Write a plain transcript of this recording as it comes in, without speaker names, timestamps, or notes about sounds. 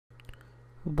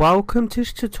Welcome to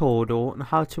this tutorial on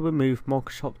how to remove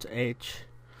Microsoft Edge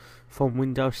from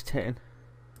Windows 10.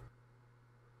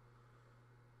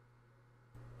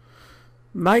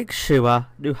 Make sure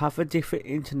you have a different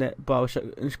internet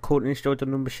browser currently installed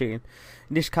on the machine.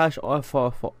 In this case, I have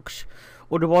Firefox.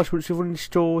 Otherwise, once you've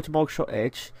installed Microsoft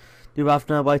Edge, you have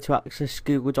no way to access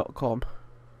google.com.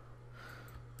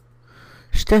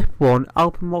 Step 1.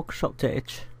 Open Microsoft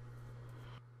Edge.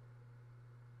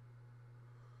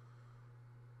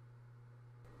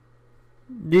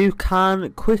 You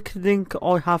can click the link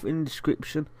I have in the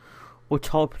description or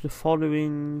type the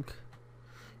following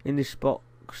in this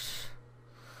box,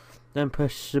 then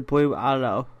press the blue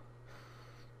arrow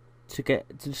to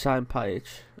get to the same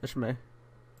page as me.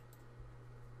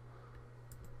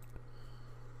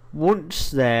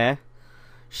 Once there,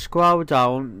 scroll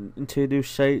down until you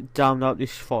say download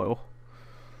this file.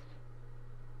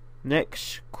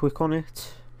 Next, click on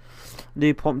it.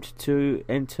 You're prompted to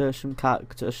enter some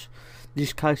characters. In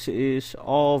this case it is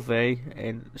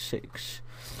RVN6.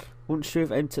 Once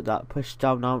you've entered that, press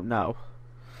download now.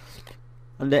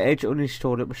 And the Edge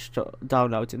uninstalled, it will start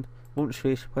downloading. Once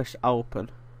finished, press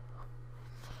open.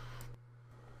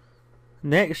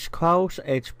 Next, close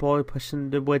Edge by pressing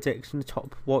the red X in the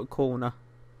top right corner.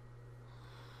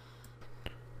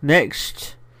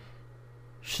 Next,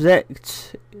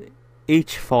 select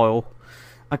each file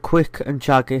and click and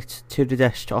drag it to the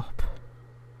desktop.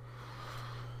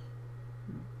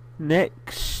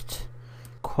 Next,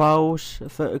 close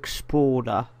the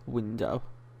Explorer window.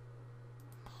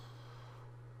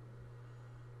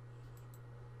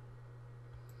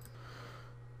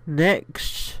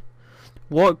 Next,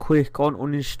 right click on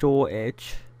Uninstall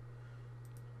Edge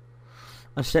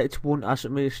and select one as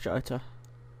administrator.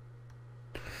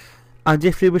 And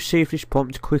if you receive this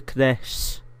prompt, click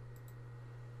this.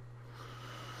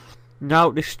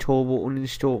 Now this tool will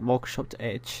uninstall Microsoft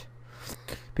Edge.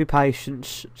 Be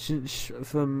patient, since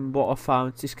from what I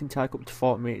found this can take up to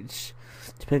 5 minutes,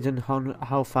 depending on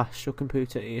how fast your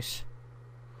computer is.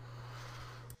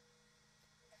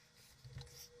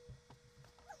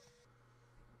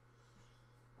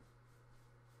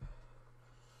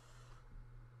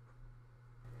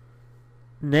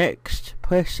 Next,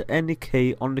 press any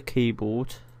key on the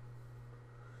keyboard.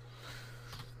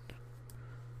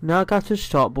 Now go to the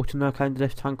start button located in the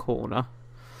left hand corner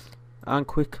and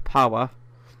click power,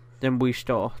 then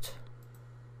restart.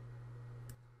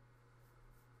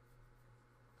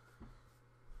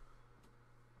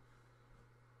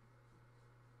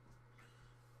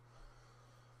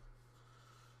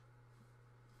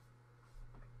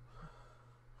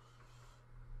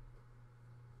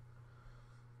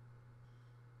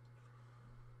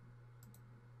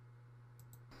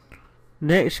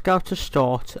 Next, go to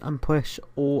start and press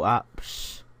all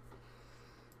apps.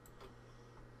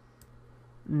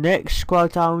 Next, scroll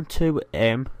down to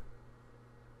M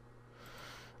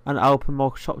and open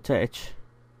Microsoft Edge.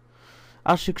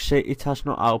 As you can see, it has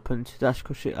not opened. That's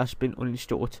because it has been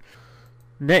uninstalled.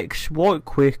 Next, right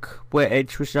click where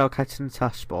Edge was located in the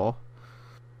taskbar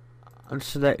and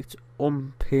select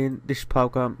unpin this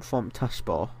program from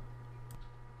taskbar.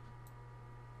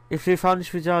 If you found this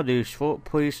video useful,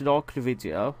 please like the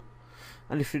video,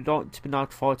 and if you'd like to be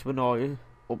notified when I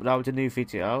upload a new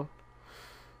video,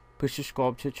 please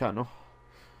subscribe to the channel.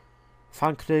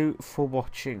 Thank you for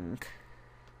watching.